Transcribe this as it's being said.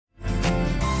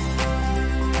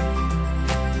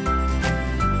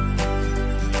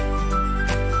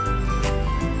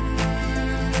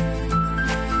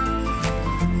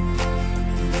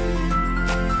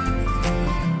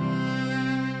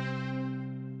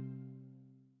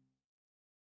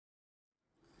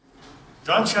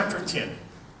John chapter 10.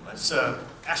 Let's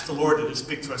ask the Lord to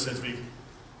speak to us as we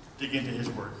dig into His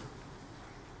Word.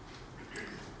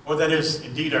 Lord, that is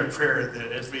indeed our prayer,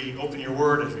 that as we open your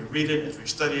Word, as we read it, as we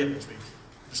study it, as we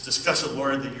just discuss it,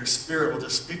 Lord, that your Spirit will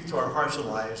just speak to our hearts and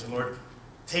lives, and Lord,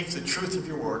 take the truth of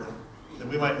your Word,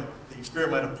 and that the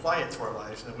Spirit might apply it to our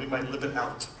lives, and that we might live it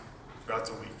out throughout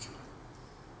the week.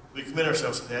 We commit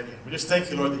ourselves to that end. We just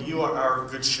thank you, Lord, that you are our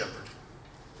good shepherd.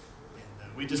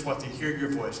 And we just want to hear your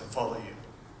voice and follow you.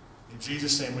 In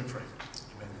Jesus' name we pray.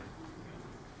 Amen.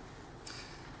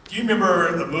 Do you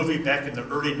remember a movie back in the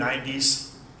early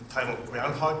 90s entitled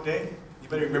Groundhog Day?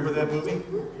 Anybody remember that movie?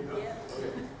 Yeah.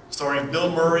 Starring Bill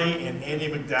Murray and Andie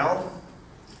MacDowell.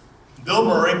 Bill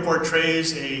Murray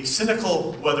portrays a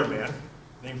cynical weatherman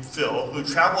named Phil who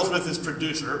travels with his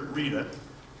producer, Rita,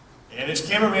 and his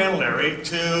cameraman, Larry,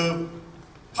 to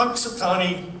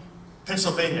Punxsutawney,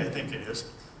 Pennsylvania, I think it is,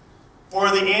 for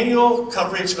the annual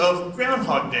coverage of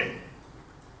Groundhog Day.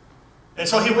 And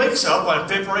so he wakes up on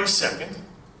February 2nd,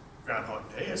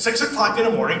 Groundhog Day, at 6 o'clock in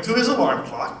the morning to his alarm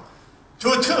clock,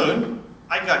 to a tune,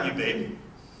 I Got You, Babe.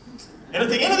 And at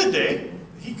the end of the day,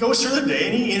 he goes through the day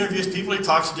and he interviews people, he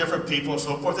talks to different people and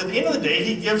so forth. At the end of the day,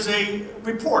 he gives a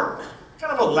report,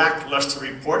 kind of a lackluster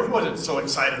report. He wasn't so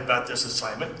excited about this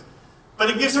assignment. But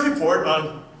he gives a report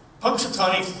on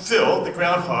Punxsutawney Phil, the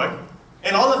groundhog,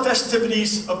 and all the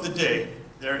festivities of the day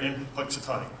there in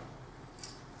Punxsutawney.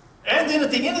 And then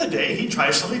at the end of the day, he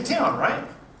tries to leave town, right?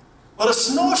 Well, a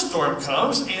snowstorm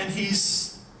comes and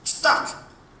he's stuck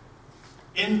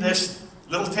in this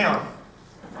little town.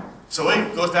 So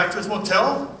he goes back to his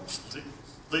motel,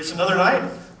 sleeps another night,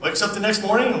 wakes up the next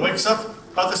morning and wakes up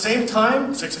about the same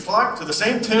time, 6 o'clock, to the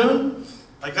same tune,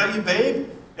 I Got You, Babe.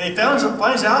 And he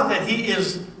finds out that he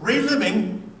is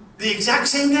reliving the exact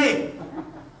same day.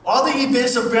 All the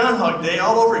events of Groundhog Day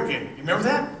all over again. You remember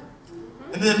that?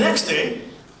 And then the next day,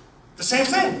 the same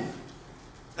thing.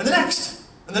 And the next,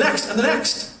 and the next, and the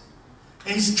next.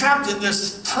 And he's trapped in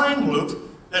this time loop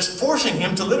that's forcing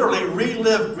him to literally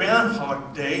relive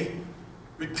Groundhog Day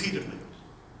repeatedly.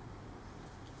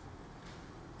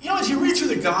 You know, as you read through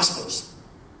the Gospels,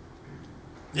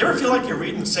 you ever feel like you're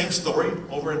reading the same story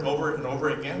over and over and over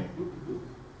again? You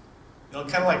know,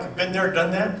 kind of like, been there,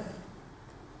 done that?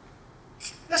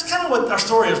 That's kind of what our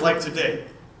story is like today.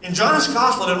 In John's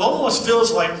Gospel, it almost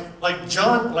feels like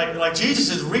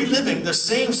Jesus is reliving the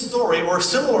same story or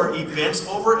similar events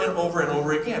over and over and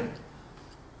over again.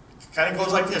 It kind of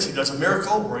goes like this. He does a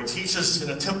miracle where he teaches in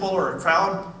a temple or a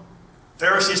crowd.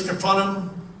 Pharisees confront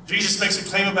him. Jesus makes a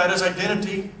claim about his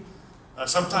identity.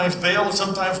 Sometimes veiled,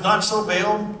 sometimes not so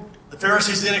veiled. The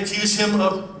Pharisees then accuse him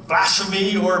of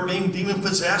blasphemy or being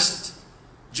demon-possessed.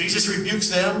 Jesus rebukes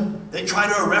them. They try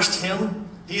to arrest him.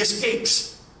 He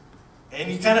escapes.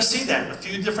 And you kind of see that a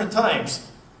few different times.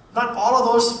 Not all of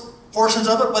those portions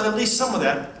of it, but at least some of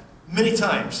that, many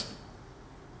times.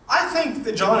 I think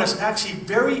that John is actually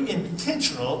very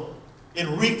intentional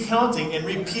in recounting and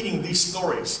repeating these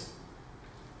stories.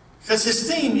 Because his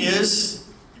theme is,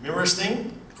 you remember his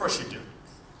theme? Of course you do.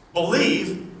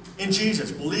 Believe in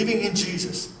Jesus, believing in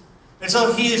Jesus. And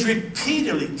so he is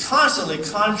repeatedly, constantly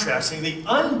contrasting the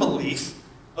unbelief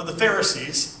of the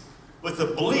Pharisees with the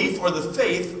belief or the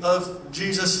faith of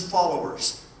Jesus'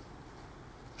 followers.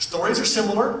 The stories are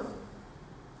similar,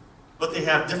 but they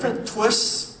have different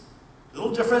twists,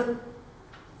 little different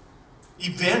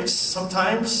events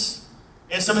sometimes,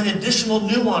 and some additional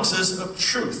nuances of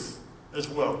truth as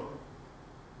well.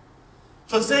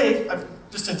 So today, I've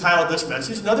just entitled this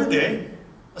message, Another Day,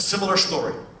 a Similar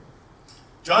Story.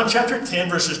 John chapter 10,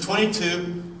 verses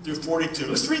 22 through 42.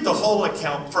 Let's read the whole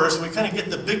account first, and we kind of get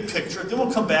the big picture. Then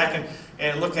we'll come back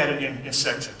and look at it in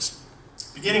sections.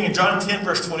 Beginning in John 10,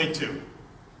 verse 22.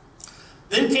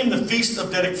 Then came the feast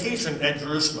of dedication at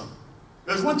Jerusalem.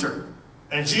 It was winter,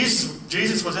 and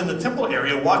Jesus was in the temple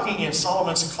area walking in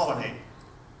Solomon's colonnade.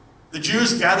 The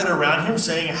Jews gathered around him,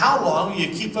 saying, "How long will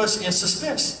you keep us in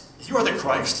suspense? If you are the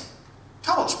Christ,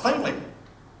 tell us plainly."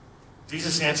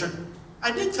 Jesus answered,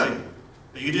 "I did tell you,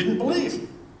 but you didn't believe.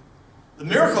 The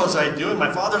miracles I do in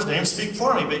my Father's name speak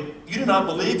for me, but you do not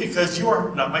believe because you are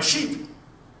not my sheep.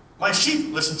 My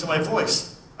sheep listen to my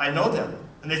voice. I know them,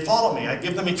 and they follow me. I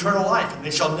give them eternal life, and they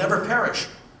shall never perish.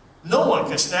 No one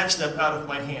can snatch them out of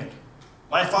my hand.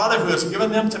 My Father who has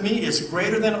given them to me is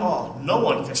greater than all. No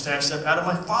one can snatch them out of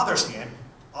my Father's hand.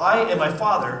 I and my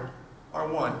Father are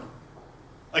one."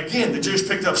 Again, the Jews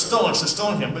picked up stones to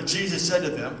stone him, but Jesus said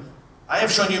to them, "I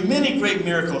have shown you many great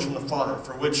miracles from the Father.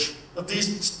 For which of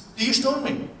these do you stone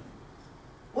me?"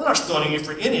 "We're not stoning you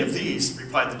for any of these,"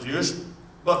 replied the Jews,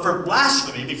 "but for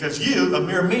blasphemy, because you, a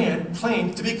mere man,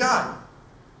 claim to be God."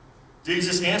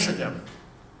 Jesus answered them,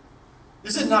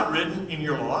 "Is it not written in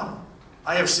your law,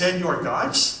 I have said you are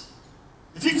gods?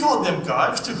 If he called them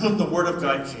gods to whom the word of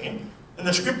God came, and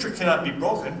the scripture cannot be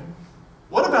broken,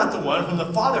 what about the one whom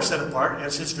the Father set apart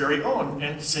as his very own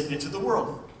and sent into the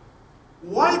world?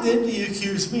 Why then do you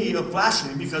accuse me of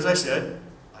blasphemy because I said,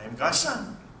 I am God's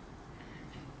son?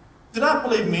 Do not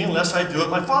believe me unless I do what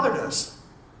my Father does.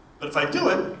 But if I do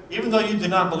it, even though you do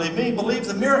not believe me, believe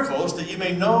the miracles, that you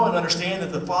may know and understand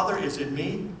that the Father is in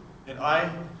me and I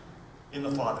in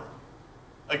the Father."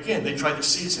 Again, they tried to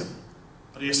seize him,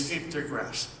 but he escaped their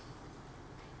grasp.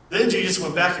 Then Jesus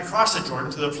went back across the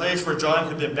Jordan to the place where John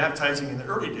had been baptizing in the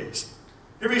early days.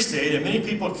 Here he stayed, and many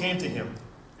people came to him.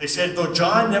 They said, "Though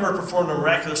John never performed a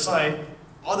miraculous sign,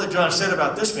 all that John said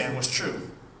about this man was true."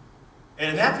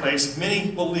 And in that place,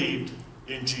 many believed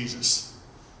in Jesus.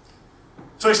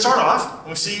 So we start off, and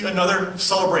we see another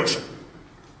celebration.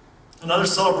 Another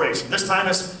celebration. This time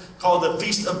it's called the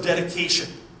Feast of Dedication.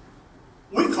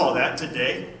 We call that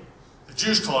today, the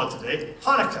Jews call it today,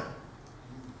 Hanukkah.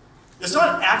 It's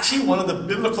not actually one of the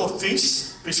biblical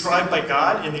feasts prescribed by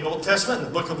God in the Old Testament, in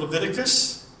the book of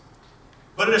Leviticus,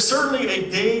 but it is certainly a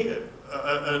day,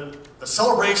 a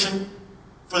celebration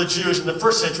for the Jews in the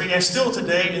first century and still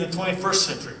today in the 21st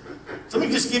century. So let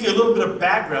me just give you a little bit of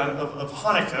background of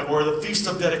Hanukkah, or the Feast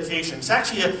of Dedication. It's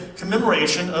actually a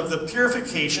commemoration of the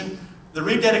purification, the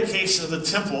rededication of the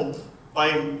temple by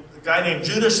a guy named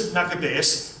Judas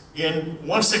Maccabeus in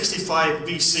 165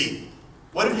 BC.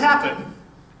 What had happened,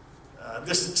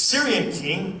 this Syrian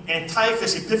king,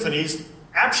 Antiochus Epiphanes,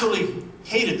 absolutely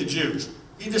hated the Jews.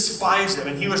 He despised them,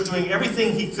 and he was doing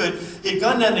everything he could. He had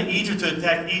gone down to Egypt to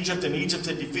attack Egypt, and Egypt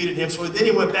had defeated him. So then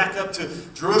he went back up to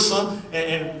Jerusalem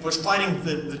and was fighting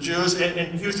the Jews,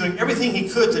 and he was doing everything he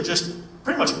could to just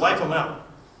pretty much wipe them out.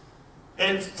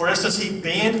 And for instance, he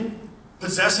banned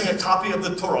possessing a copy of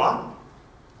the Torah,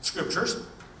 scriptures.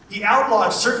 He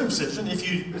outlawed circumcision. If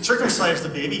you circumcised the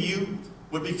baby, you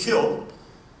would be killed.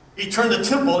 He turned the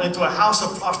temple into a house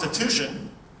of prostitution,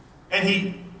 and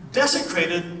he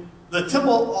desecrated the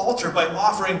temple altar by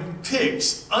offering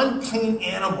pigs, unclean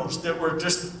animals that were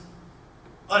just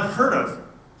unheard of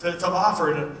to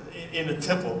offer in a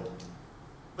temple.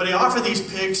 But he offered these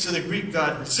pigs to the Greek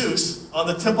god Zeus on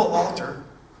the temple altar.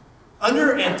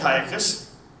 Under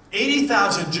Antiochus,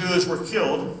 80,000 Jews were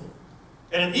killed,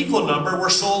 and an equal number were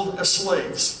sold as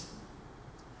slaves.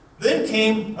 Then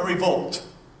came a revolt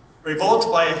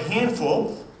by a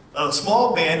handful, a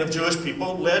small band of Jewish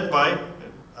people led by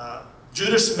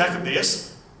Judas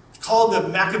Maccabeus, called the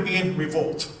Maccabean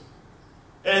Revolt.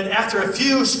 And after a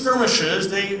few skirmishes,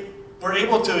 they were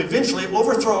able to eventually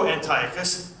overthrow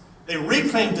Antiochus. They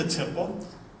reclaimed the temple.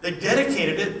 They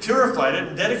dedicated it, purified it,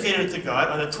 and dedicated it to God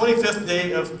on the 25th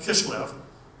day of Kislev,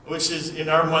 which is in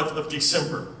our month of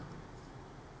December.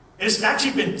 It's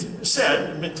actually been said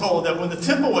and been told that when the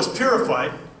temple was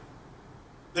purified,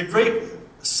 the great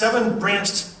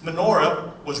 7-branched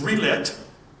menorah was relit,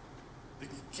 the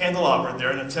candelabra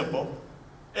there in the temple,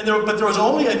 but there was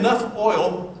only enough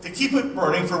oil to keep it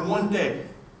burning for 1 day.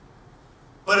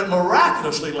 But it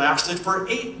miraculously lasted for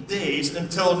 8 days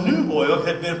until new oil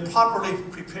had been properly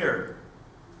prepared.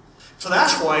 So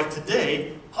that's why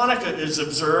today Hanukkah is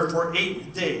observed for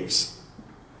 8 days,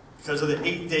 because of the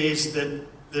 8 days that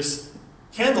this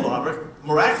candelabra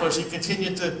miraculously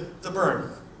continued to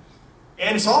burn.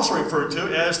 And it's also referred to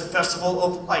as the Festival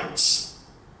of Lights.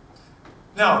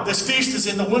 Now, this feast is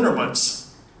in the winter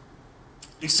months,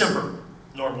 December,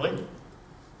 normally,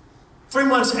 3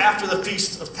 months after the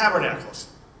Feast of Tabernacles.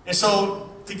 And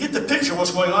so, to get the picture of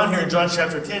what's going on here in John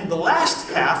chapter 10, the last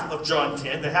half of John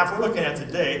 10, the half we're looking at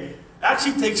today,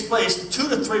 actually takes place 2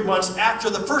 to 3 months after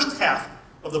the first half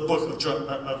of the book of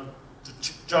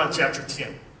John chapter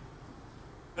 10.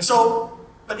 And so,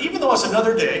 but even though it's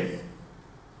another day,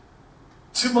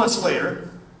 2 months later,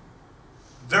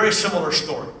 very similar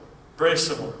story. Very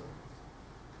similar.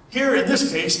 Here, in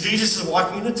this case, Jesus is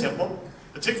walking in the temple,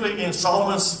 particularly in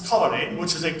Solomon's colonnade,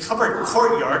 which is a covered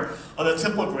courtyard on the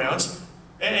temple grounds.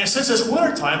 And since it's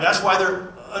wintertime, that's why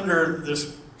they're under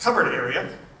this covered area.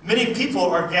 Many people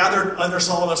are gathered under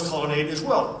Solomon's colonnade as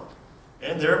well.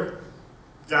 And they're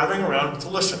gathering around to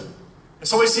listen. And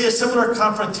so we see a similar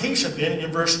confrontation then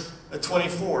in verse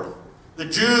 24. The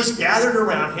Jews gathered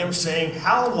around him, saying,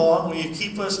 "How long will you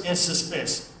keep us in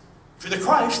suspense? If you're the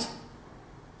Christ,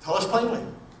 tell us plainly."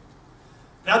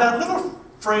 Now that little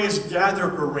phrase,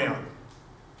 "gathered around,"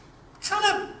 kind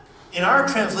of, in our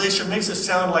translation, makes it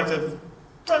sound like a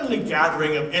friendly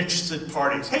gathering of interested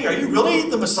parties. Hey, are you really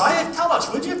the Messiah? Tell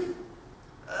us, would you?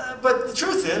 But the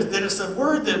truth is that it's a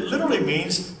word that literally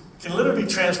means, can literally be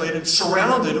translated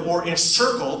surrounded or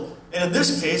encircled and in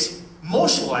this case,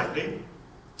 most likely,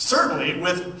 certainly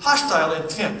with hostile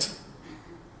intent.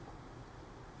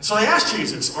 And so they asked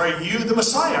Jesus, are you the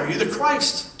Messiah? Are you the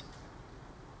Christ?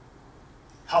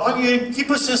 How long are you going to keep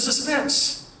us in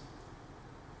suspense?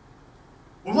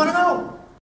 We want to know.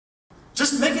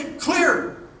 Just make it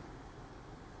clear.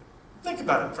 Think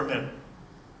about it for a minute.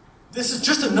 This is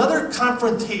just another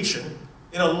confrontation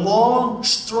in a long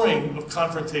string of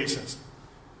confrontations.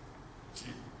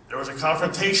 There was a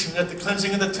confrontation at the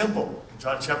cleansing of the temple in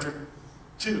John chapter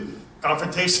 2.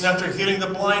 Confrontation after healing the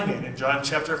blind man in John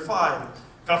chapter 5.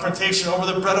 Confrontation over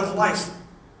the bread of life.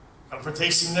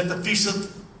 Confrontation at the Feast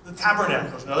of the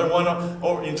Tabernacles. Another one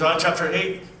over in John chapter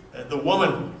 8. The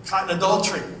woman caught in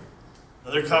adultery.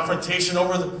 Another confrontation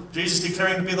over Jesus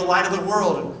declaring to be the light of the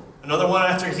world. Another one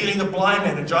after healing the blind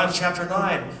man in John chapter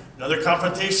 9. Another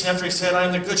confrontation after he said, I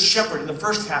am the good shepherd in the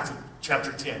first half of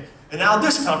chapter 10. And now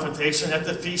this confrontation at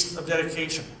the Feast of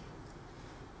Dedication.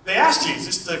 They asked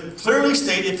Jesus to clearly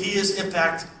state if he is in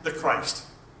fact the Christ.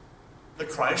 The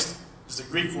Christ is the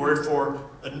Greek word for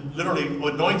literally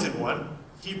anointed one.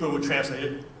 Hebrew would translate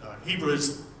it. Hebrew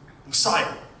is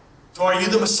Messiah. So are you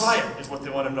the Messiah is what they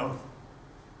want to know.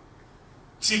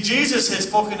 See, Jesus has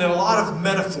spoken in a lot of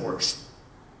metaphors.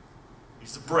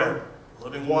 He's the bread, the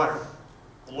living water,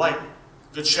 the light,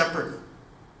 the good shepherd.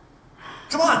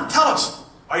 Come on, tell us,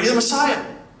 are you the Messiah?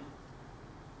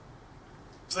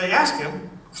 So they ask him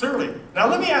clearly. Now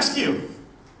let me ask you,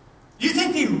 do you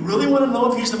think they really want to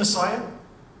know if he's the Messiah?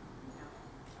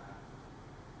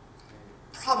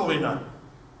 Probably not.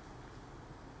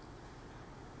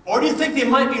 Or do you think they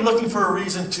might be looking for a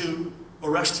reason to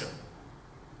arrest him?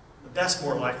 That's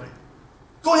more likely.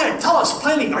 Go ahead, tell us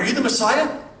plainly, are you the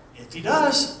Messiah? If he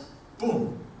does,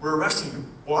 boom, we're arresting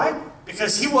him. Why?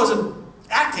 Because he wasn't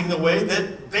acting the way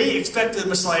that they expected the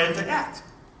Messiah to act.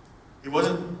 He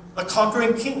wasn't a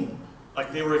conquering king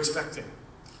like they were expecting.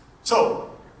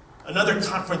 So, another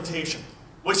confrontation,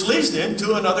 which leads then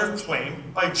to another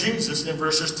claim by Jesus in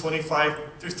verses 25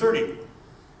 through 30. He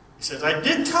says, I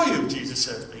did tell you, Jesus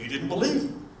said, but you didn't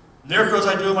believe. Miracles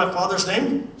I do in my Father's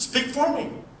name speak for me.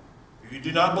 You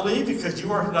do not believe because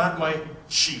you are not my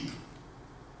sheep.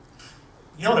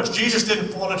 You notice, Jesus didn't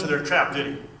fall into their trap, did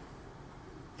he?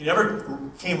 He never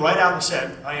came right out and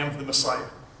said, I am the Messiah.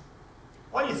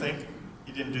 Why do you think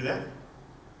he didn't do that?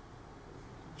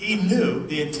 He knew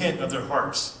the intent of their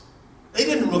hearts. They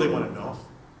didn't really want to know.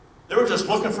 They were just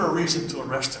looking for a reason to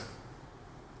arrest him.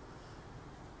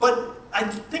 But I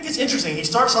think it's interesting. He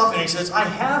starts off and he says, I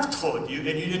have told you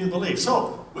and you didn't believe.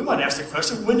 So we might ask the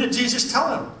question, when did Jesus tell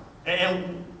them?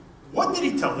 And what did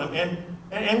he tell them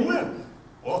and when?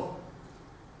 Well,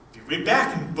 if you read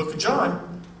back in the book of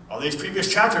John, all these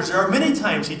previous chapters, there are many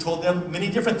times he told them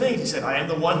many different things. He said, I am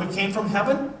the one who came from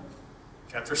heaven.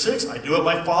 Chapter 6, I do what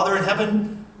my Father in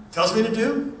heaven tells me to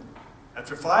do.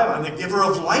 Chapter 5, I'm the giver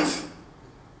of life.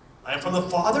 I am from the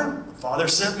Father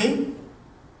sent me.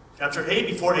 Chapter 8,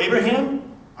 before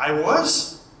Abraham, I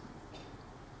was.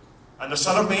 I'm the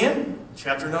Son of Man.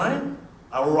 Chapter 9,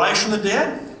 I will rise from the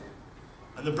dead.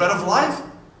 I'm the bread of life,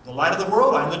 the light of the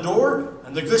world. I'm the door.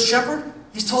 I'm the good shepherd.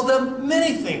 He's told them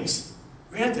many things.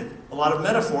 Granted, a lot of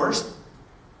metaphors,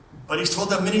 but he's told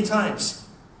them many times.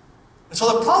 And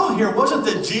so the problem here wasn't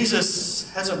that Jesus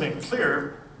hasn't been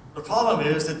clear. The problem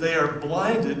is that they are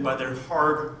blinded by their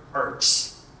hard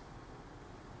hearts.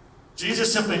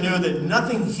 Jesus simply knew that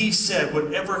nothing he said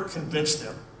would ever convince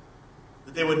them,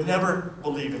 that they would never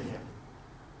believe in him.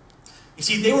 You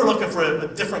see, they were looking for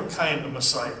a different kind of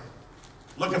Messiah,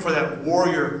 looking for that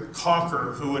warrior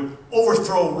conqueror who would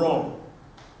overthrow Rome.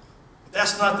 But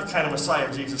that's not the kind of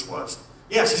Messiah Jesus was.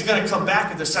 Yes, he's going to come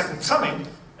back at the second coming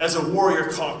as a warrior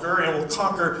conqueror and will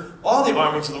conquer all the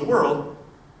armies of the world,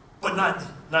 but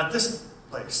not this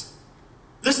place.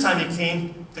 This time he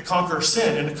came to conquer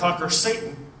sin and to conquer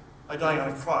Satan by dying on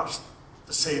a cross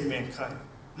to save mankind,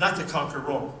 not to conquer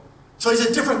Rome. So he's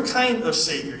a different kind of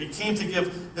Savior. He came to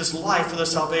give his life for the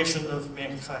salvation of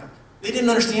mankind. They didn't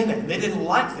understand that. They didn't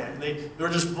like that. They were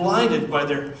just blinded by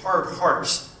their hard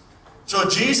hearts. So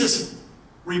Jesus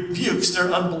rebukes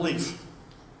their unbelief.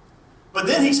 But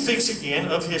then he speaks again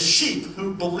of his sheep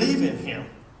who believe in him.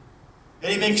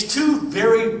 And he makes two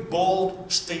very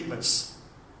bold statements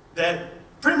that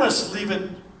pretty much leave it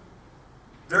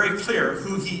very clear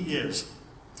who he is.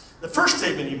 The first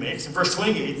statement he makes, in verse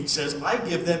 28, he says, I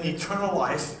give them eternal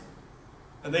life,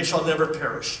 and they shall never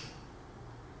perish.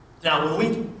 Now, when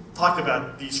we talk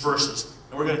about these verses,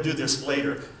 and we're going to do this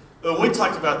later, but when we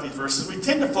talk about these verses, we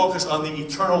tend to focus on the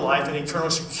eternal life and eternal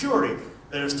security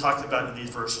that is talked about in these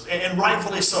verses, and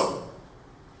rightfully so.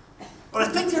 But I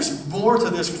think there's more to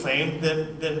this claim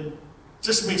than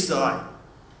just meets the eye.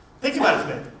 Think about it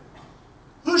a minute.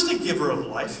 Who's the giver of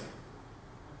life?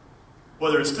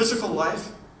 Whether it's physical life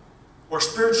or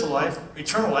spiritual life,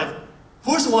 eternal life,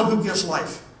 who's the one who gives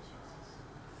life?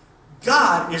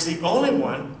 God is the only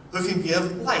one who can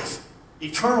give life,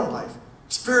 eternal life,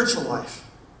 spiritual life.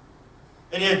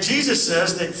 And yet Jesus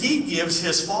says that he gives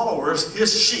his followers,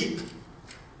 his sheep,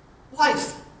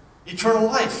 life, eternal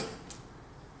life.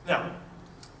 Now,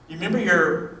 you remember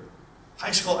your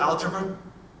high school algebra?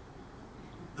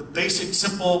 The basic,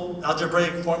 simple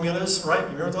algebraic formulas, right?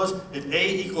 You remember those? If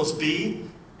A equals B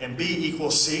and B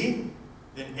equals C,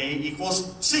 then A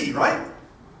equals C, right?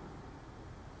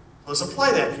 Let's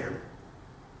apply that here.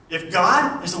 If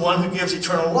God is the one who gives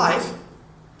eternal life,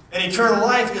 and eternal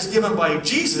life is given by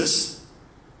Jesus,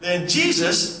 then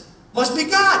Jesus must be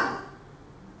God,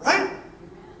 right?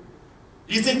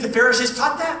 Do you think the Pharisees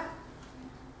taught that?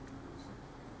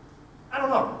 I don't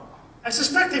know. I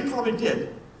suspect they probably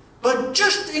did. But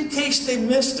just in case they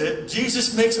missed it,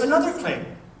 Jesus makes another claim.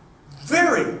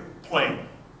 Very plain.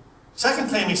 Second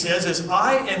claim he says is,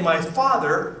 I and my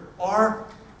Father are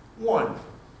one.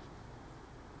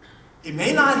 He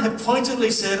may not have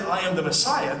pointedly said, I am the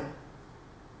Messiah.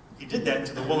 He did that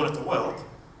to the woman at the well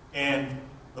and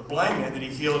the blind man that he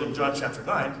healed in John chapter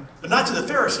 9, but not to the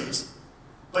Pharisees.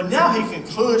 But now he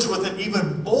concludes with an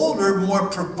even bolder, more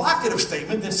provocative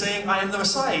statement than saying, I am the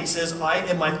Messiah. He says, I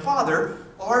and my Father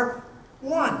are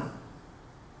one.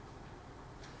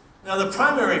 Now, the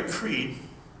primary creed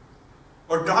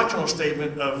or doctrinal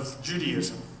statement of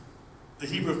Judaism, the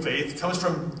Hebrew faith, comes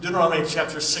from Deuteronomy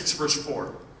chapter 6, verse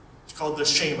 4. It's called the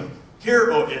Shema.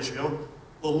 Hear, O Israel,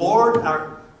 the Lord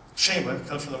our... Shema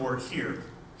comes from the word hear.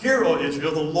 Hear, O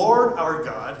Israel, the Lord our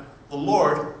God, the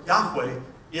Lord, Yahweh,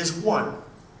 is one.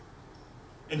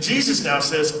 And Jesus now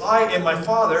says, I and my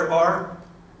Father are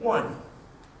one.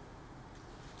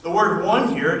 The word one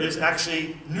here is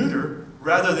actually neuter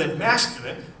rather than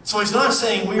masculine. So he's not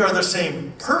saying we are the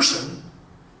same person.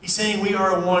 He's saying we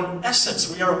are one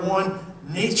essence. We are one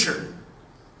nature.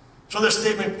 So this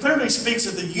statement clearly speaks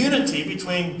of the unity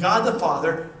between God the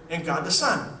Father and God the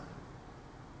Son.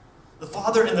 The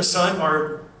Father and the Son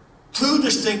are two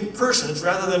distinct persons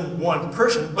rather than one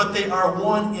person, but they are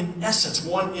one in essence,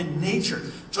 one in nature.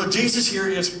 So Jesus here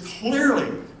is clearly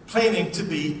claiming to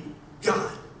be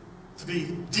God, to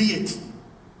be deity,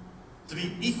 to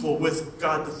be equal with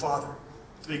God the Father,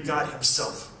 to be God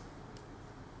himself.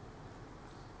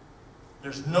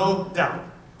 There's no doubt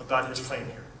about his claim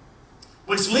here.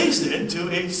 Which leads then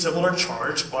to a similar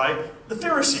charge by the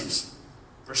Pharisees.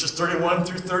 Verses 31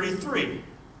 through 33.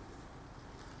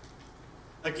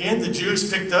 Again, the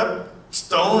Jews picked up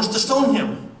stones to stone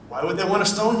him. Why would they want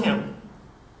to stone him?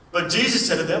 But Jesus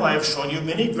said to them, I have shown you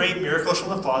many great miracles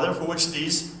from the Father. For which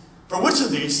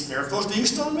of these miracles do you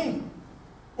stone me?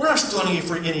 We're not stoning you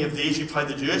for any of these, replied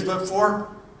the Jews, but for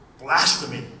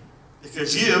blasphemy,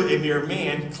 because you, a mere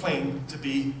man, claim to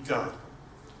be God.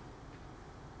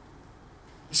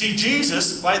 You see,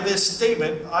 Jesus, by this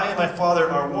statement, I and my Father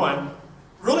are one,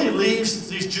 really leaves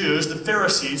these Jews, the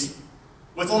Pharisees,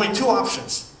 with only two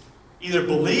options. Either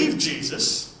believe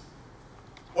Jesus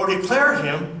or declare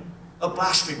him a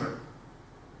blasphemer.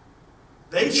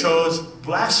 They chose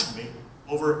blasphemy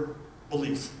over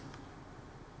belief.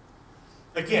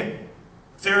 Again,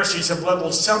 Pharisees have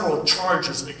leveled several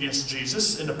charges against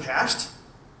Jesus in the past.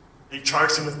 They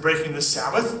charged him with breaking the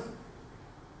Sabbath.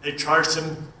 They've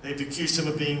accused him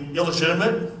of being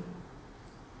illegitimate.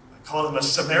 They called him a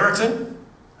Samaritan,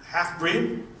 a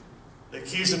half-breed. They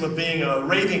accused him of being a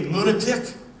raving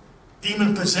lunatic,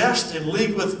 demon-possessed, in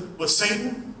league with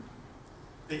Satan.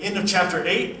 At the end of chapter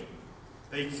 8,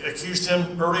 they accused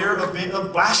him earlier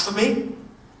of blasphemy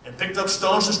and picked up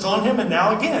stones to stone him, and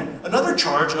now again, another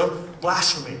charge of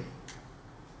blasphemy.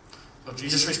 So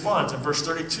Jesus responds in verse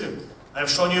 32, I have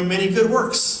shown you many good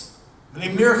works,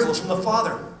 many miracles from the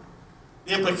Father.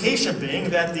 The implication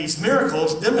being that these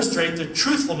miracles demonstrate the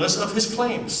truthfulness of his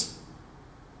claims.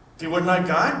 If he were not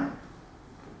God,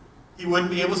 he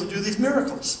wouldn't be able to do these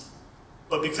miracles.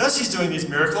 But because he's doing these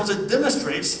miracles, it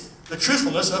demonstrates the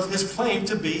truthfulness of his claim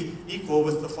to be equal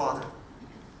with the Father.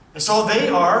 And so they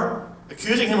are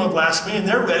accusing him of blasphemy, and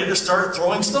they're ready to start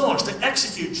throwing stones to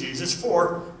execute Jesus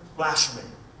for blasphemy.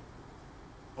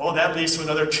 Well, that leads to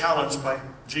another challenge by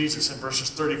Jesus in verses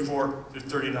 34 through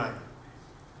 39.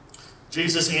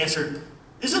 Jesus answered,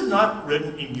 is it not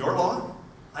written in your law,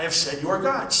 I have said you are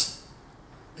gods?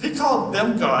 If he called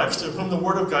them gods to whom the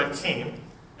word of God came,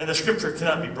 and the scripture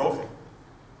cannot be broken,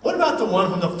 what about the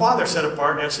one whom the Father set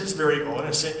apart as his very own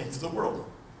and sent into the world?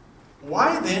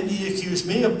 Why then do you accuse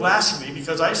me of blasphemy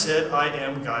because I said I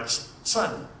am God's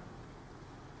son?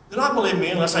 Do not believe me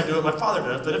unless I do what my Father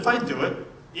does. But if I do it,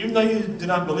 even though you do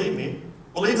not believe me,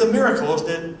 believe the miracles,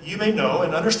 that you may know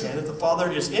and understand that the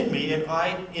Father is in me and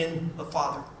I in the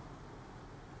Father.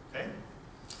 Okay?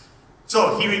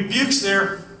 So he rebukes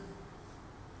their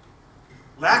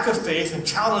lack of faith and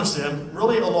challenges them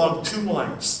really along two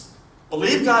lines.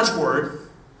 Believe God's word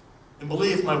and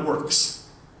believe my works.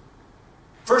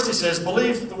 First he says,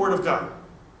 believe the word of God.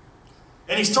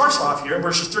 And he starts off here in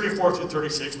verses 34 through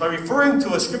 36 by referring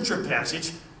to a scripture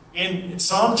passage in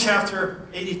Psalm chapter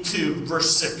 82,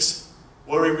 verse 6.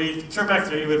 Where we read, if you turn back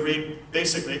there, you would read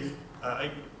basically,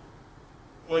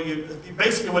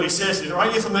 basically what he says is,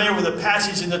 aren't you familiar with the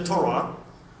passage in the Torah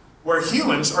where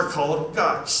humans are called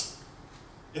gods?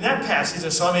 In that passage,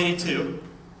 in Psalm 82,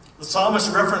 the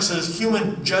psalmist references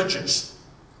human judges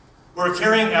who are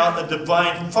carrying out a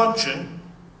divine function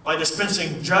by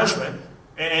dispensing judgment.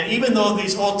 And even though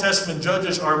these Old Testament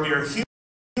judges are mere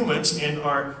humans and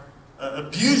are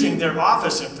abusing their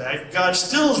office, in fact, God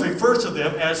still refers to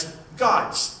them as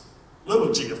gods.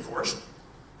 Little g, of course,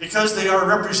 because they are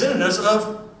representatives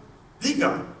of the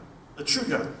God, the true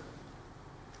God.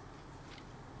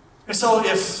 And so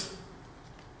if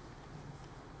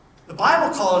the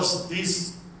Bible calls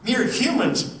these mere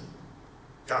humans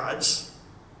gods,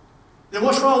 then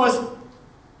what's wrong with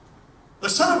the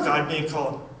Son of God being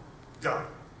called God?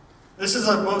 This is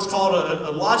what's called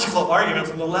a logical argument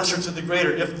from the lesser to the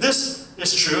greater. If this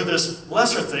is true, this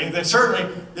lesser thing, then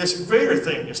certainly this greater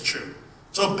thing is true.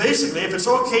 So basically, if it's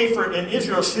okay in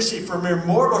Israel's history for mere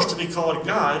mortals to be called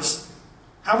gods,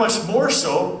 how much more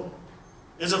so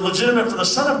is it legitimate for the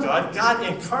Son of God, God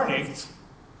incarnate,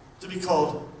 to be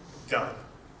called God?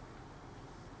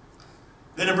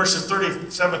 Then in verses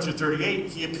 37 through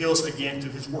 38, he appeals again to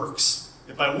his works.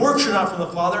 If my works are not from the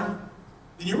Father,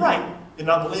 then you're right in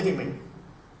not believing me.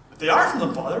 If they are from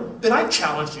the Father, then I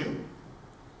challenge you.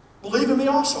 Believe in me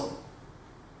also.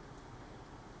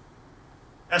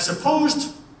 As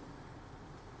supposed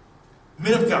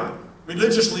men of God,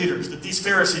 religious leaders that these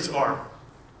Pharisees are,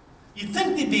 you'd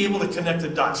think they'd be able to connect the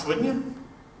dots, wouldn't you?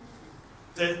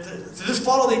 To just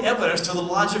follow the evidence to the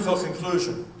logical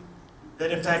conclusion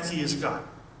that in fact he is God.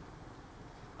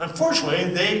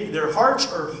 Unfortunately, their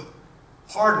hearts are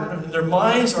hardened and their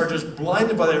minds are just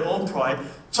blinded by their own pride,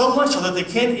 so much so that they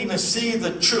can't even see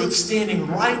the truth standing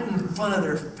right in front of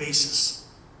their faces.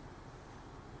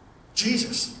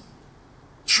 Jesus.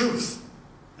 Truth.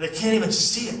 They can't even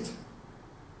see it.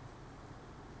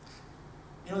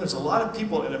 You know, there's a lot of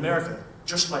people in America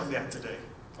just like that today,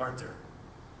 aren't there?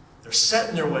 They're set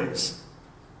in their ways,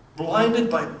 blinded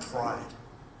by pride,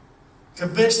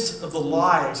 convinced of the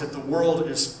lies that the world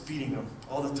is feeding them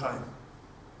all the time.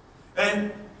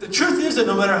 And the truth is that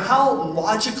no matter how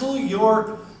logical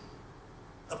your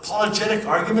apologetic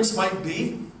arguments might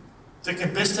be to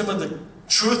convince them of the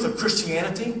truth of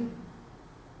Christianity,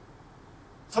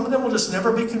 some of them will just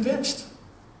never be convinced,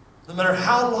 no matter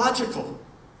how logical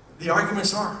the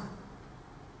arguments are.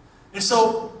 And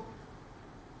so,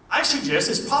 I suggest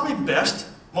it's probably best,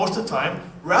 most of the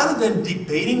time, rather than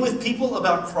debating with people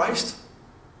about Christ,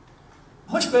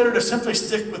 much better to simply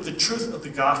stick with the truth of the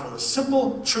gospel, the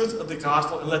simple truth of the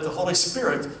gospel, and let the Holy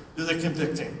Spirit do the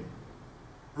convicting,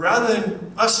 rather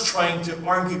than us trying to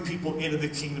argue people into the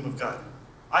kingdom of God.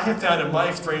 I have found in my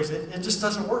experience it just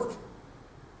doesn't work.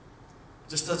 It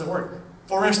just doesn't work.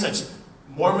 For instance,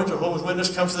 Mormon Jehovah's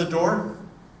Witness comes to the door,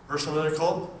 person of their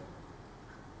cult.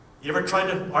 You ever try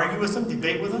to argue with them,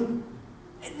 debate with them?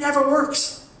 It never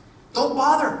works. Don't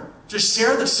bother. Just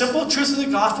share the simple truth of the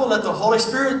gospel. Let the Holy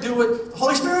Spirit do what the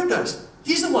Holy Spirit does.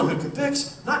 He's the one who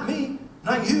convicts, not me,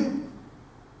 not you.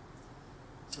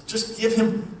 So just give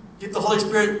the Holy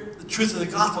Spirit the truth of the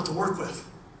gospel to work with.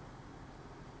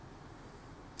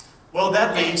 Well,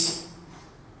 that leads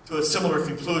to a similar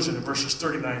conclusion in verses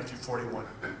 39 through 41.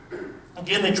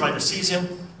 Again, they tried to seize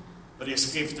him, but he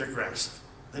escaped their grasp.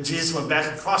 Then Jesus went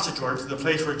back across the Jordan to the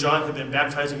place where John had been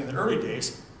baptizing in the early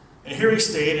days. And here he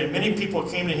stayed, and many people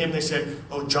came to him. They said,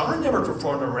 "Oh, John never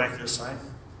performed a miraculous sign.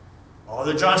 All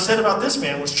that John said about this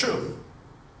man was true."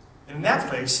 And in that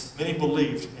place, many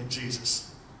believed in Jesus.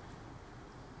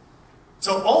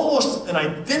 So almost an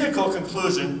identical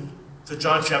conclusion to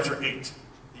John chapter 8,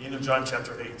 the end of John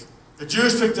chapter 8. The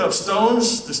Jews picked up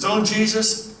stones to stone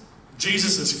Jesus.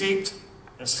 Jesus escaped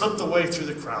and slipped away through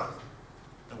the crowd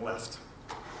and left.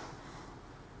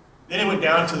 Then he went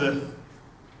down to the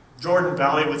Jordan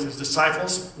Valley with his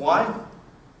disciples. Why?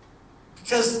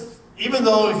 Because even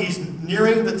though he's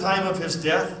nearing the time of his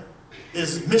death,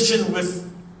 his mission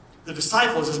with the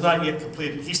disciples is not yet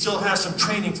completed. He still has some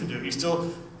training to do. He's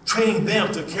still training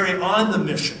them to carry on the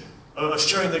mission of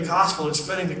sharing the gospel and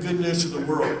spreading the good news to the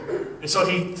world. And so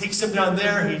he takes them down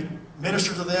there, he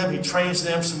ministers to them, he trains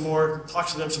them some more,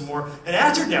 talks to them some more. And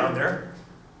as they're down there,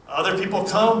 other people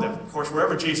come. Of course,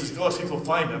 wherever Jesus goes, people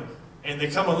find him. And they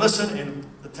come and listen, and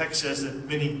the text says that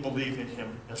many believe in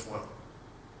him as well.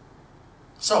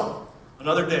 So,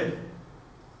 another day.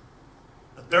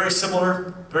 A very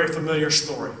similar, very familiar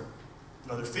story.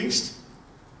 Another feast.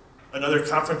 Another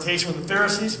confrontation with the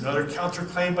Pharisees. Another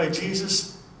counterclaim by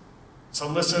Jesus.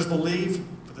 Some listeners believe,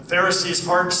 but the Pharisees'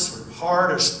 hearts were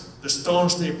hard as the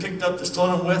stones they picked up to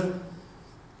stone him with.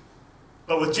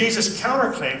 But with Jesus'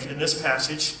 counterclaims in this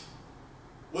passage,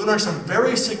 we learn some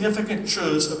very significant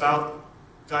truths about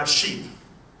God's sheep,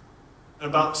 and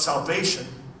about salvation,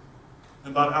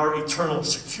 and about our eternal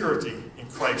security in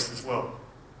Christ as well.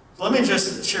 So let me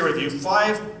just share with you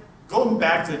going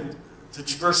back to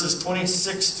verses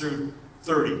 26 through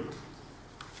 30.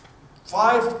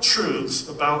 5 truths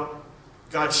about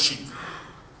God's sheep.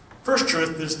 First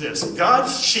truth is this: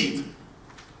 God's sheep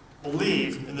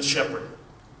believe in the shepherd.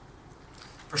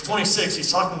 Verse 26,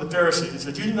 he's talking to the Pharisees. He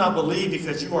said, "You do not believe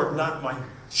because you are not my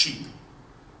sheep."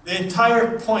 The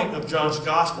entire point of John's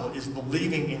gospel is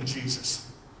believing in Jesus.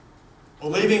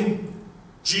 Believing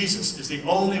Jesus is the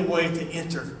only way to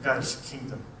enter God's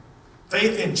kingdom.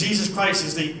 Faith in Jesus Christ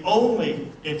is the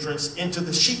only entrance into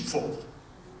the sheepfold,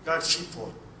 God's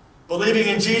sheepfold. Believing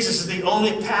in Jesus is the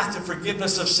only path to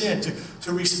forgiveness of sin,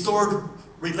 to restored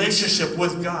relationship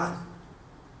with God.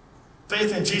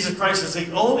 Faith in Jesus Christ is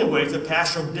the only way to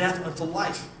pass from death unto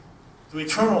life, to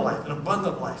eternal life, and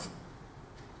abundant life.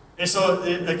 And so,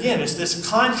 again, it's this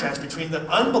contrast between the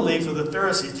unbelief of the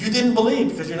Pharisees. You didn't believe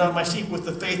because you're not my sheep, with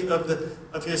the faith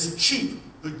of his sheep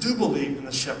who do believe in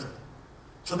the shepherd.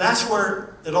 So that's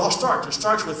where it all starts. It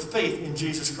starts with faith in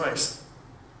Jesus Christ.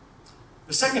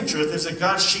 The second truth is that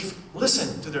God's sheep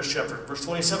listen to their shepherd. Verse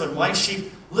 27, "My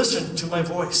sheep listen to my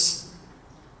voice."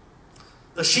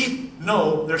 The sheep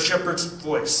know their shepherd's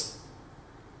voice.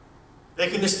 They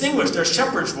can distinguish their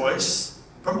shepherd's voice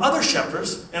from other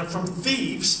shepherds and from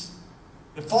thieves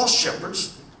and false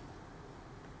shepherds.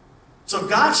 So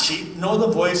God's sheep know the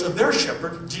voice of their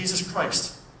shepherd, Jesus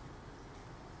Christ.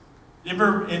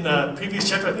 Remember in the previous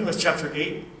chapter, I think it was chapter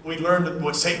 8, we learned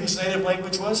what Satan's native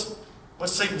language was?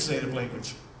 What's Satan's native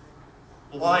language?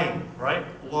 Lying, right?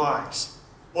 Lies.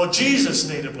 Well, Jesus'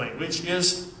 native language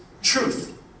is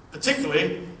truth,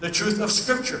 particularly the truth of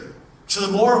Scripture. So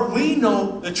the more we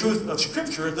know the truth of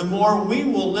Scripture, the more we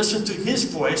will listen to his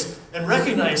voice and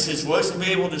recognize his voice and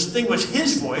be able to distinguish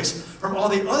his voice from all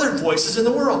the other voices in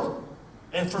the world,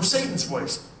 and from Satan's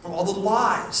voice, from all the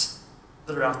lies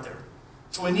that are out there.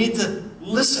 So we need to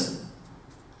listen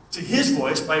to his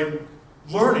voice by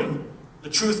learning the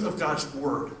truth of God's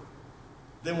Word.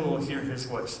 Then we will hear his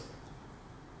voice.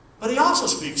 But he also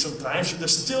speaks sometimes through the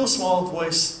still small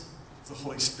voice of the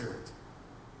Holy Spirit.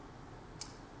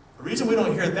 The reason we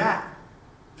don't hear that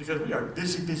is because we are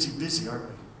busy, busy, busy, aren't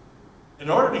we? In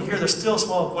order to hear the still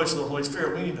small voice of the Holy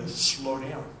Spirit, we need to slow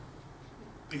down.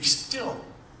 Be still.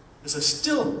 It's a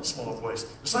still small voice.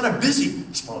 It's not a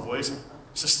busy small voice.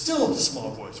 It's a still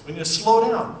small voice. We need to slow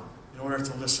down in order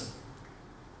to listen.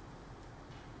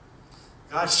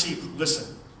 God's sheep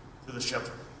listen to the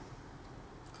shepherd.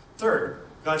 Third,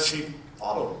 God's sheep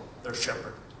follow their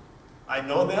shepherd. I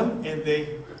know them and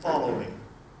they follow me.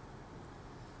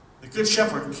 The good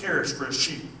shepherd cares for his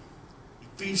sheep. He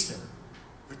feeds them,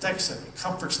 protects them, he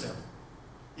comforts them,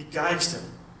 he guides them.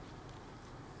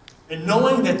 And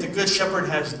knowing that the good shepherd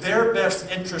has their best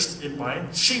interest in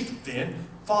mind, sheep then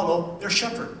follow their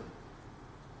shepherd.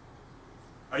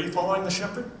 Are you following the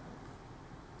shepherd?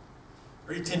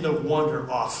 Or you tend to wander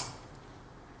off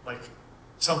like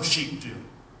some sheep do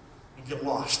and get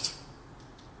lost?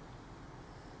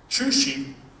 True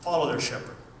sheep follow their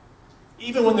shepherd.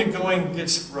 Even when the going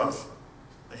gets rough,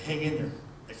 they hang in there.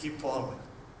 They keep following.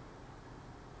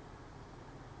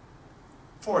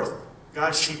 Fourth,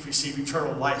 God's sheep receive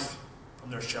eternal life from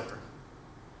their shepherd.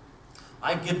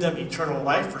 I give them eternal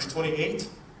life, verse 28,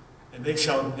 and they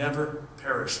shall never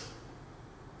perish.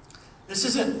 This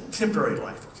isn't temporary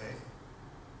life, okay?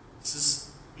 This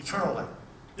is eternal life.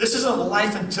 This isn't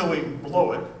life until we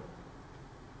blow it,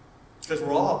 because we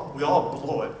all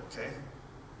blow it, okay?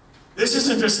 This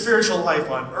isn't just spiritual life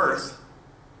on earth.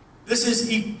 This is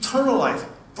eternal life,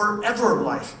 forever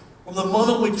life. From the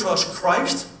moment we trust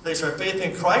Christ, place our faith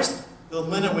in Christ, the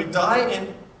minute we die,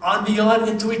 and on beyond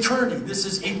into eternity. This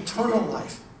is eternal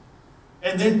life.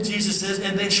 And then Jesus says,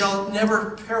 and they shall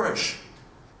never perish.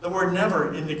 The word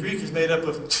never in the Greek is made up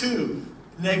of two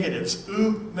negatives,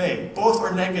 ou, me. Both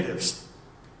are negatives.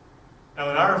 Now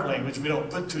in our language, we don't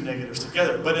put two negatives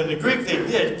together, but in the Greek they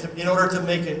did in order to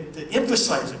make it, to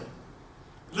emphasize it.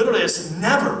 Literally, it's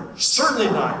never, certainly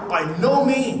not, by no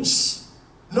means,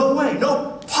 no way,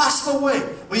 no possible way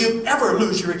will you ever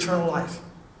lose your eternal life.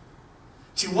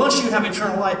 See, once you have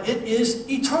eternal life, it is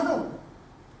eternal.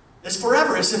 It's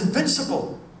forever. It's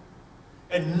invincible.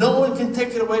 And no one can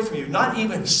take it away from you, not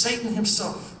even Satan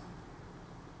himself.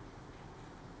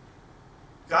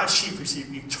 God's sheep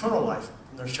receive eternal life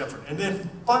from their shepherd. And then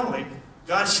finally,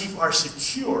 God's sheep are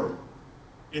secure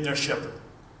in their shepherd.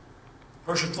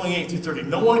 Verses 28 through 30.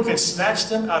 No one can snatch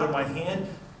them out of my hand.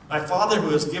 My Father who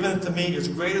has given it to me is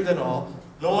greater than all.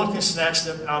 No one can snatch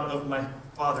them out of my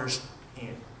Father's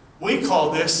hand. We call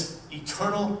this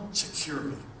eternal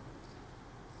security.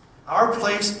 Our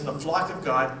place in the flock of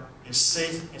God is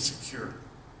safe and secure.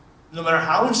 No matter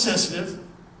how insensitive,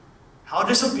 how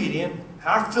disobedient,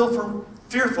 how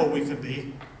fearful we can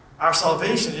be, our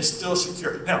salvation is still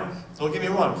secure. Now, don't get me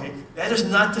wrong, okay? That is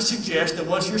not to suggest that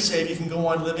once you're saved, you can go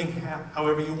on living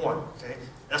however you want, okay?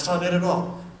 That's not it at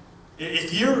all.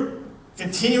 If you're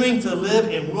continuing to live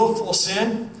in willful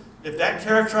sin, if that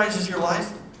characterizes your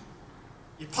life,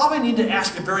 you probably need to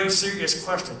ask a very serious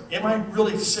question. Am I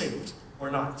really saved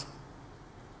or not?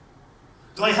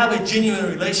 Do I have a genuine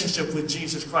relationship with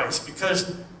Jesus Christ?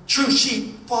 Because true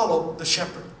sheep follow the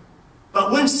shepherd.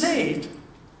 But when saved,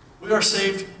 we are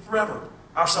saved forever.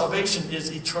 Our salvation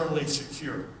is eternally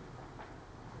secure.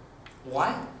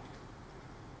 Why?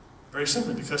 Very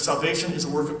simply, because salvation is a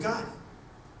work of God.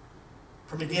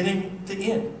 From beginning to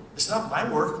end. It's not my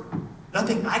work.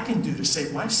 Nothing I can do to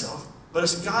save myself. But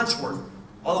it's God's work.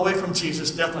 All the way from Jesus'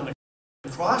 death on the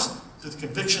cross, to the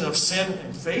conviction of sin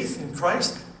and faith in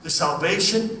Christ, to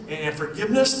salvation and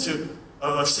forgiveness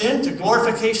of sin, to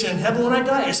glorification in heaven when I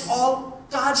die. It's all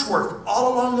God's work,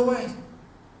 all along the way.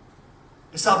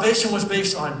 If salvation was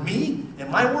based on me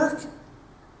and my work,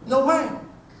 no way.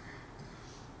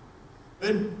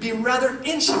 It would be rather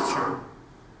insecure.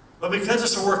 But because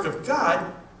it's a work of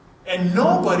God, and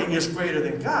nobody is greater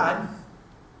than God,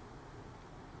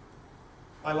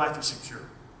 my life is secure.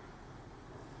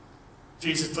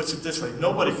 Jesus puts it this way: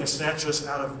 nobody can snatch us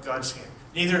out of God's hand.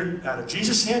 Neither out of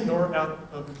Jesus' hand nor out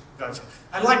of God's hand.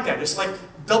 I like that. It's like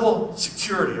double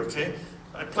security, okay?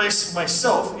 I place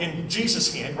myself in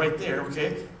Jesus' hand right there, okay?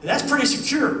 And that's pretty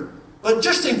secure. But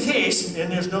just in case,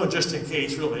 and there's no just in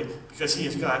case really, because he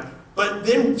is God, but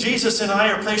then Jesus and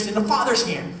I are placed in the Father's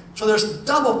hand. So there's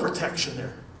double protection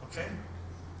there, okay?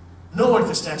 No one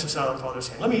can snatch us out of the Father's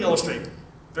hand. Let me illustrate.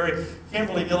 Can't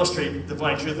really illustrate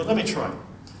divine truth, but let me try.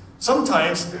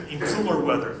 Sometimes in cooler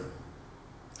weather,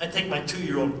 I take my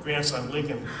 2-year-old grandson,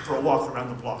 Lincoln, for a walk around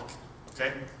the block,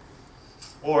 okay?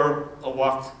 Or a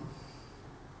walk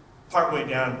partway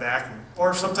down and back.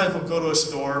 Or sometimes we'll go to a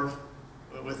store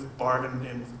with Bart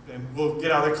and we'll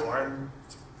get out of the car. And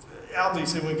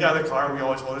obviously, when we get out of the car, we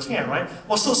always hold his hand, right?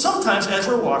 Well, so sometimes as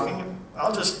we're walking,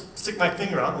 I'll just stick my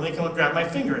finger out and Lincoln will grab my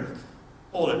finger and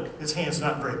hold it. His hand's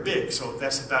not very big, so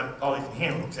that's about all he can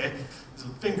handle, okay? His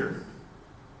finger.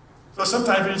 So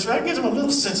sometimes that gives him a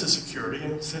little sense of security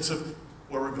and a sense of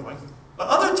where we're going. But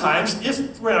other times,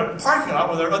 if we're in a parking lot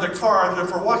where there are other cars, or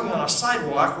if we're walking on a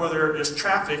sidewalk where there is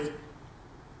traffic,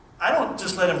 I don't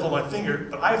just let him hold my finger,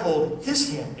 but I hold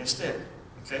his hand instead,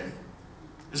 okay?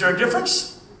 Is there a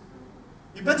difference?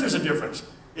 You bet there's a difference.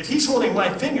 If he's holding my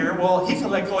finger, well, he can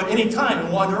let go at any time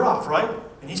and wander off, right?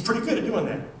 And he's pretty good at doing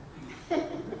that.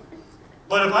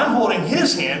 But if I'm holding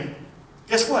his hand,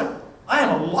 guess what? I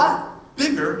am a lot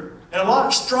bigger and a lot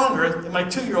stronger than my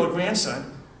 2-year-old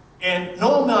grandson, and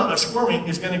no amount of squirming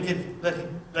is going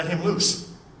to let him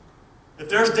loose. If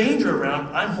there's danger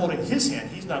around, I'm holding his hand.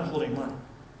 He's not holding mine.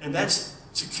 And that's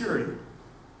security.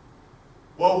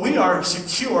 Well, we are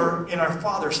secure in our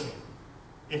Father's hand,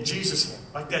 in Jesus' hand,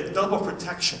 like that double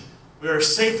protection. We are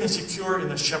safe and secure in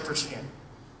the shepherd's hand.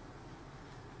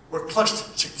 We're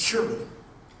clutched securely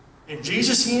in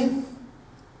Jesus' hand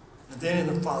and then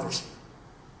in the Father's hand.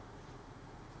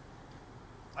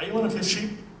 Are you one of his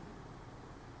sheep?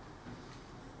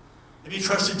 Have you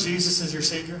trusted Jesus as your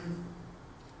Savior?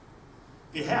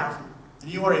 If you have, then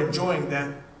you are enjoying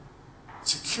that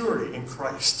security in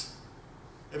Christ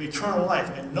of eternal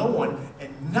life, and no one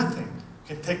and nothing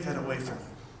can take that away from you.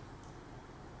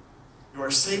 You are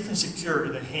safe and secure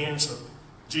in the hands of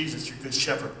Jesus, your good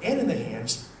shepherd, and in the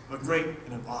hands of a great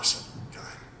and an awesome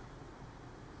God.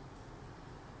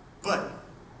 But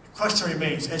the question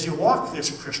remains, as you walk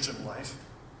this Christian life,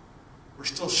 we're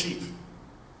still sheep,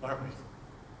 aren't we?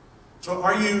 So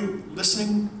are you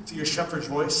listening to your shepherd's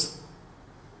voice?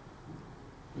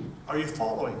 Are you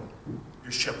following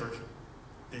your shepherd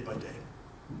day by day?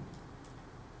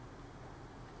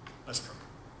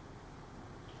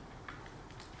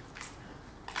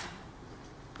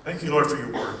 Thank you, Lord, for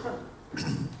your word.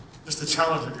 Just the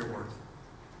challenge of your word.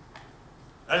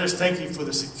 I just thank you for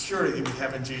the security that we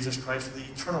have in Jesus Christ, for the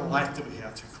eternal life that we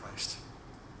have through Christ.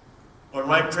 Lord,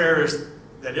 my prayer is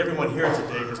that everyone here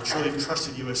today has truly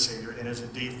trusted you as Savior and is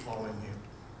indeed following you.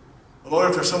 But Lord,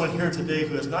 if there's someone here today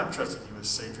who has not trusted you as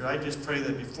Savior, I just pray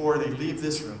that before they leave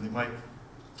this room, they might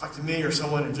talk to me or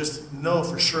someone and just know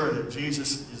for sure that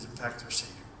Jesus is in fact their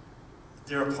Savior. That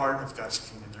they're a part of God's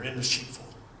kingdom. They're in the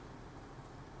sheepfold.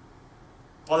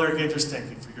 Father, again, just thank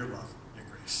you for your love, your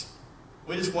grace.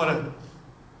 We just want to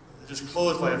just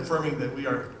close by affirming that we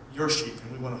are your sheep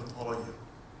and we want to follow you.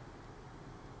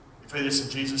 We pray this in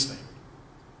Jesus' name.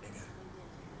 Amen.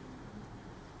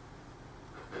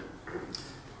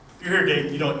 If you're here today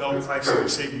and you don't know Christ as your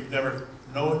Savior, you've never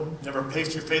known, never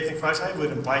placed your faith in Christ, I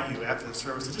would invite you after the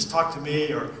service to just talk to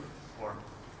me or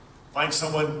find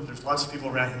someone. There's lots of people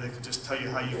around here that can just tell you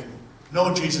how you can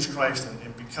know Jesus Christ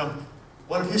and become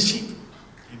one of his sheep.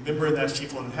 Be a member in that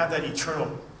sheepfold and have that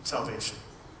eternal salvation.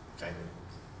 Okay?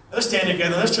 Let's stand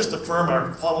together. Let's just affirm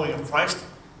our following of Christ.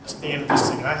 Let's stand and just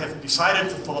sing, I have decided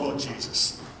to follow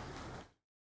Jesus.